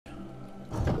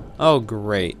Oh,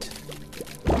 great.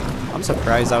 I'm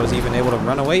surprised I was even able to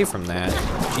run away from that.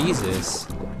 Jesus.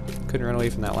 Couldn't run away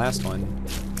from that last one.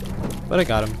 But I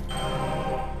got him.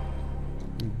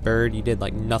 Bird, you did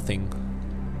like nothing.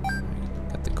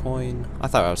 Got the coin. I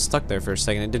thought I was stuck there for a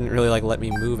second. It didn't really like let me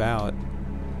move out.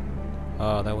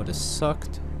 Oh, that would have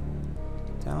sucked.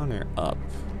 Down or up?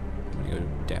 I'm gonna go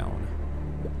down.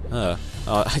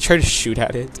 I tried to shoot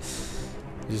at it.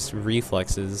 Just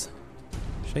reflexes.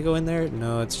 Should I go in there?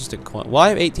 No, it's just a coin. Well, I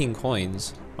have 18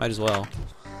 coins. Might as well.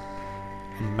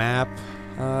 Map.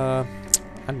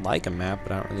 I'd like a map,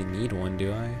 but I don't really need one,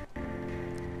 do I?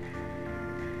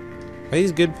 Are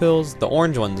these good pills? The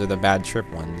orange ones are the bad trip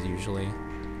ones, usually.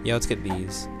 Yeah, let's get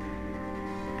these.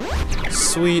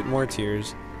 Sweet, more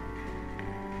tears.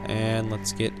 And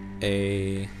let's get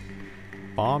a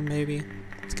bomb, maybe?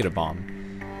 Let's get a bomb.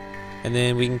 And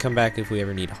then we can come back if we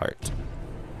ever need heart.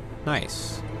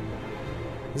 Nice.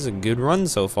 This is a good run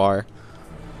so far.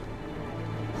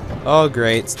 Oh,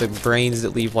 great. It's the brains that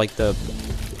leave, like, the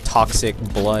toxic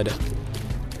blood.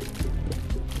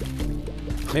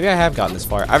 Maybe I have gotten this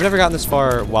far. I've never gotten this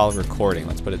far while recording,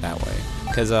 let's put it that way.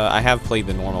 Because I have played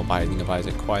the normal Binding of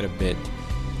Isaac quite a bit.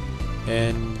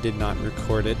 And did not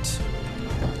record it.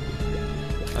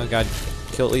 Oh god.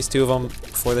 Kill at least 2 of them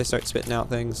before they start spitting out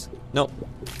things. Nope.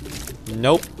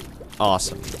 Nope.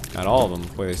 Awesome. Got all of them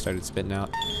before they started spitting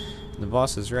out. And the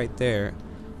boss is right there.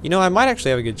 You know, I might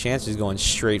actually have a good chance of just going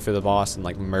straight for the boss and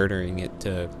like murdering it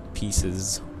to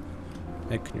pieces.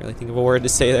 I couldn't really think of a word to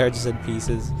say there. I just said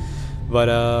pieces. But,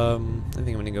 I think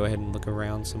I'm gonna go ahead and look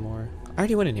around some more. I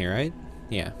already went in here, right?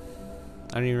 Yeah.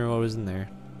 I don't even know what was in there.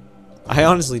 I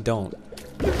honestly don't.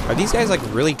 Are these guys, like,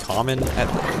 really common at...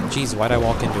 Jeez, why'd I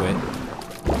walk into it?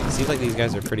 It seems like these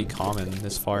guys are pretty common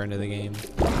this far into the game.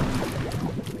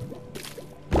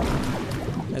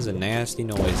 That's a nasty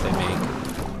noise they make.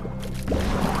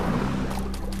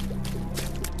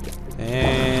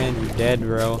 And you're dead,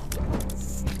 bro.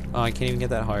 Oh, I can't even get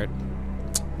that heart.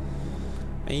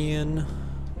 Man.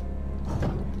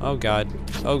 Oh god.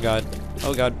 Oh god.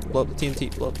 Oh god. Blow up the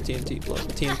TNT. Blow up the TNT. Blow up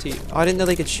the TNT. Oh, I didn't know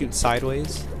they could shoot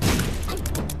sideways.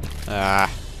 Ah.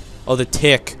 Oh, the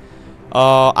tick.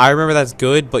 I remember that's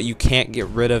good, but you can't get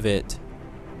rid of it.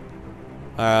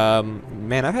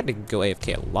 Man, I've had to go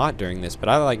AFK a lot during this, but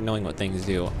I like knowing what things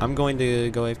do. I'm going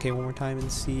to go AFK one more time and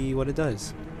see what it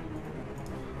does.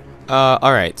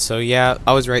 Alright, so yeah,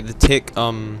 I was right. The tick,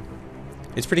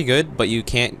 it's pretty good, but you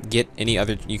can't get any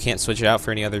other, you can't switch it out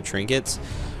for any other trinkets.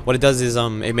 What it does is,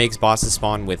 it makes bosses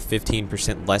spawn with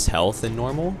 15% less health than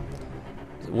normal,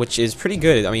 which is pretty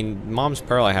good. I mean, Mom's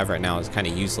Pearl I have right now is kind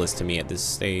of useless to me at this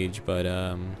stage, but,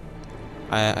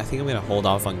 I think I'm gonna hold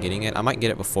off on getting it. I might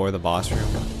get it before the boss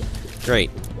room.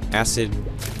 Great. Acid,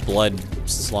 blood,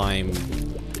 slime,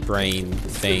 brain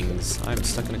things. I'm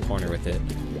stuck in a corner with it.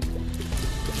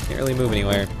 Can't really move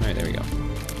anywhere. Alright, there we go.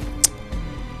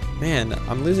 Man,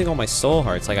 I'm losing all my soul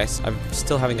hearts. Like, I'm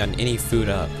still haven't gotten any food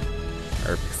up.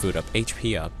 Or food up.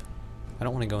 HP up. I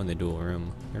don't want to go in the dual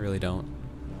room. I really don't.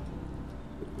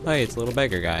 Oh, hey, it's a little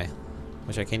beggar guy.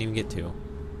 Which I can't even get to.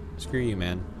 Screw you,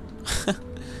 man.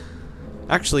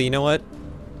 Actually, you know what?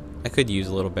 I could use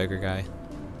a little beggar guy.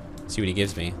 See what he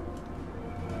gives me.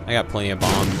 I got plenty of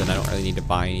bombs and I don't really need to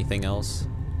buy anything else.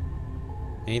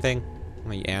 Anything?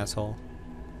 Oh, you asshole.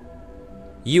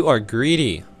 You are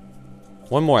greedy.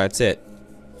 One more, that's it.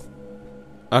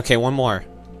 Okay, one more.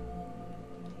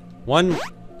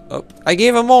 Oh, I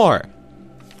gave him more!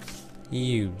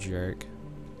 You jerk.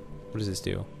 What does this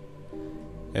do?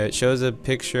 It shows a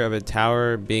picture of a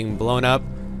tower being blown up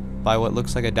by what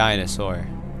looks like a dinosaur.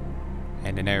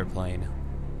 And an airplane.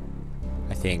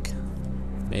 I think.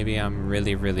 Maybe I'm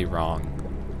really, really wrong.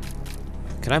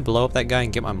 Can I blow up that guy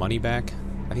and get my money back?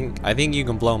 I think you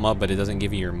can blow him up, but it doesn't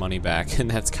give you your money back,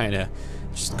 and that's kind of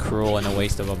just cruel and a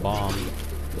waste of a bomb.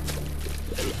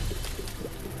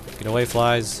 Get away,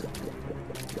 flies.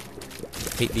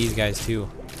 I hate these guys too.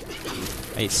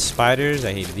 I hate spiders.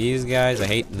 I hate these guys. I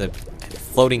hate the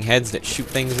floating heads that shoot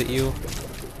things at you.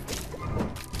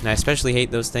 And I especially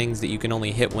hate those things that you can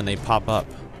only hit when they pop up.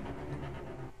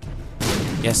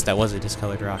 Yes, that was a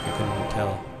discolored rock. I couldn't even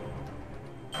tell.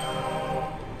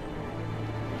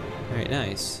 Alright,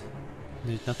 nice.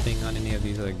 There's nothing on any of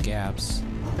these other gaps.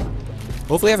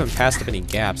 Hopefully I haven't passed up any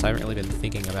gaps. I haven't really been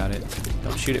thinking about it.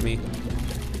 Don't shoot at me.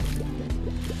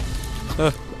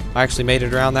 I actually made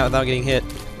it around that without getting hit.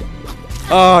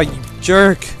 Oh, you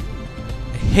jerk!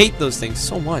 I hate those things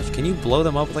so much. Can you blow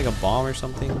them up with like a bomb or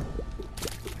something?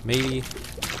 Maybe.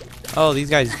 Oh, these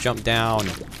guys jump down.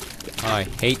 Oh, I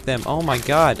hate them. Oh my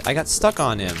god, I got stuck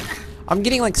on him. I'm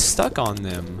getting like stuck on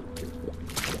them.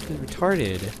 This is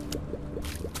retarded.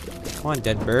 Come on,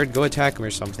 dead bird. Go attack him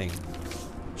or something.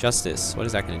 Justice. What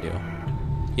is that going to do?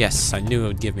 Yes, I knew it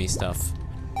would give me stuff.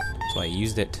 That's why I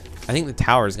used it. I think the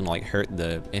tower is going to like hurt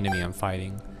the enemy I'm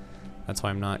fighting. That's why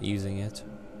I'm not using it.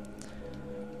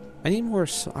 I need more.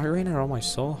 I ran out of all my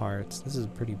soul hearts. This is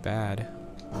pretty bad.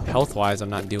 Health-wise, I'm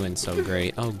not doing so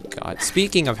great. Oh god.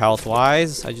 Speaking of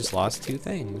health-wise, I just lost 2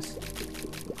 things.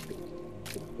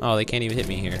 Oh, they can't even hit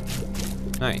me here.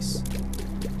 Nice.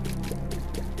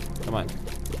 Come on.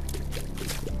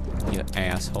 You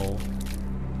asshole.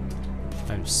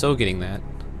 I'm so getting that.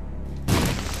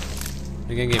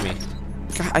 You're gonna get me.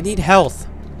 God, I need health.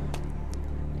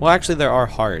 Well, actually, there are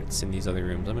hearts in these other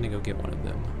rooms. I'm gonna go get one of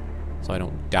them, so I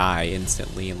don't die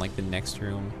instantly in like the next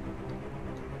room.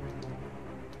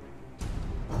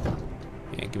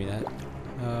 Yeah, give me that.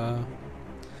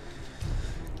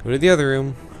 Go to the other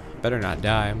room. Better not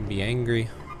die. I'm gonna be angry.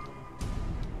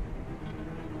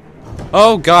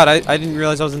 Oh god, I didn't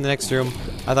realize I was in the next room.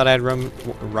 I thought I had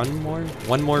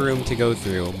one more room to go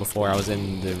through before I was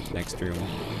in the next room.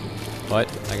 But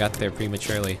I got there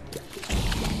prematurely.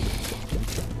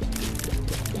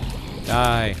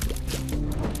 Die.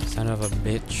 Son of a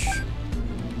bitch.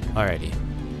 Alrighty.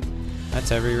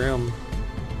 That's every room.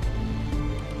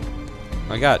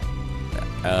 I got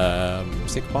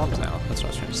 6 bombs now. That's what I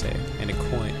was trying to say. And a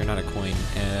coin, or not a coin,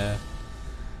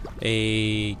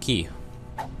 a key.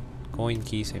 Coin,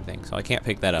 key, same thing. So I can't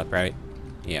pick that up, right?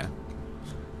 Yeah.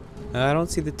 I don't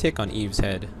see the tick on Eve's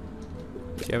head.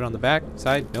 Do you have it on the back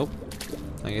side? Nope.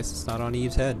 I guess it's not on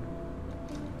Eve's head.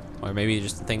 Or maybe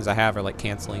just the things I have are like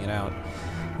canceling it out.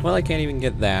 Well, I can't even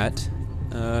get that.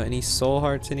 Any soul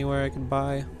hearts anywhere I can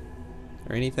buy?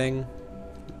 Or anything?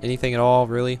 Anything at all,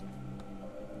 really?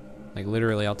 Like,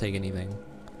 literally, I'll take anything.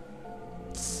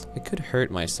 I could hurt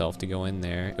myself to go in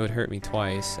there. It would hurt me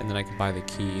twice, and then I could buy the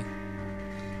key.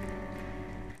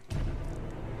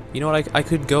 You know what? I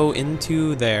could go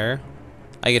into there.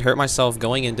 I could hurt myself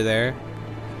going into there.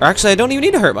 Or actually, I don't even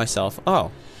need to hurt myself.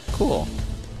 Oh, cool.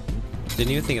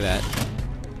 Didn't even think of that.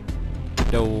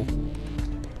 No.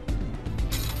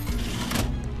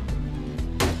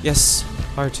 Yes,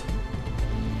 heart.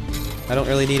 I don't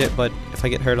really need it, but if I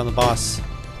get hurt on the boss.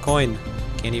 Coin.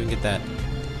 Can't even get that.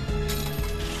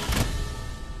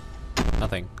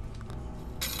 Nothing.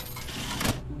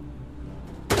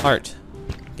 Heart.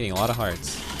 Getting a lot of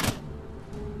hearts.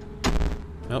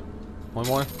 Nope. One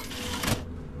more.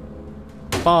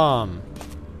 Bomb.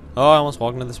 Oh, I almost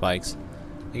walked into the spikes.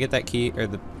 I get that key, or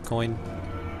the coin.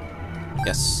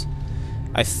 Yes.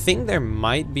 I think there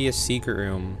might be a secret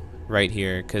room right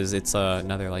here, because it's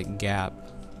another, like, gap.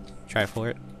 Try for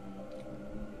it.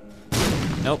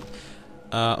 Nope.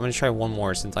 I'm gonna try one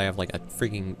more since I have like a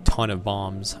freaking ton of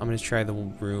bombs. I'm gonna try the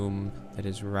room that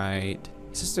is right.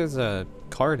 It says there's a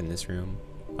card in this room.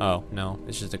 Oh, no.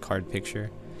 It's just a card picture.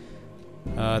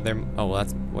 Oh, well,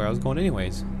 that's where I was going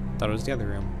anyways. Thought it was the other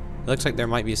room. It looks like there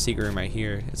might be a secret room right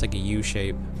here. It's like a U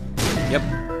shape. Yep.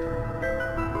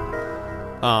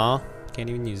 Aw. Can't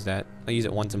even use that. I'll use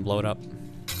it once and blow it up.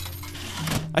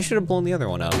 I should have blown the other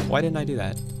one up. Why didn't I do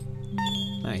that?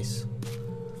 Nice.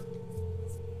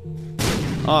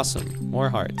 Awesome. More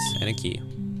hearts and a key.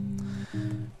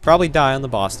 Probably die on the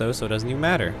boss though, so it doesn't even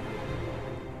matter.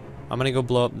 I'm gonna go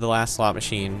blow up the last slot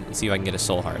machine and see if I can get a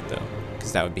soul heart though,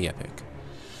 because that would be epic.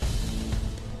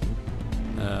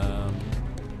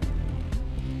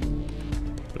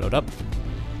 Blow it up.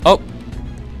 Oh!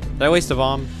 Did I waste a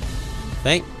bomb?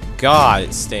 Thank God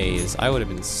it stays. I would have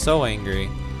been so angry.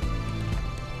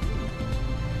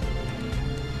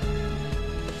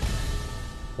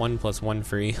 One plus one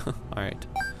free. Alright.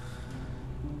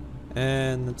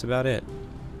 And that's about it.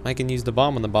 I can use the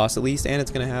bomb on the boss at least, and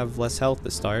it's gonna have less health to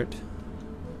start.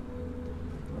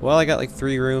 Well, I got like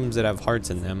 3 rooms that have hearts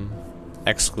in them.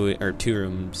 Or 2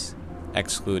 rooms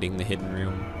excluding the hidden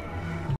room.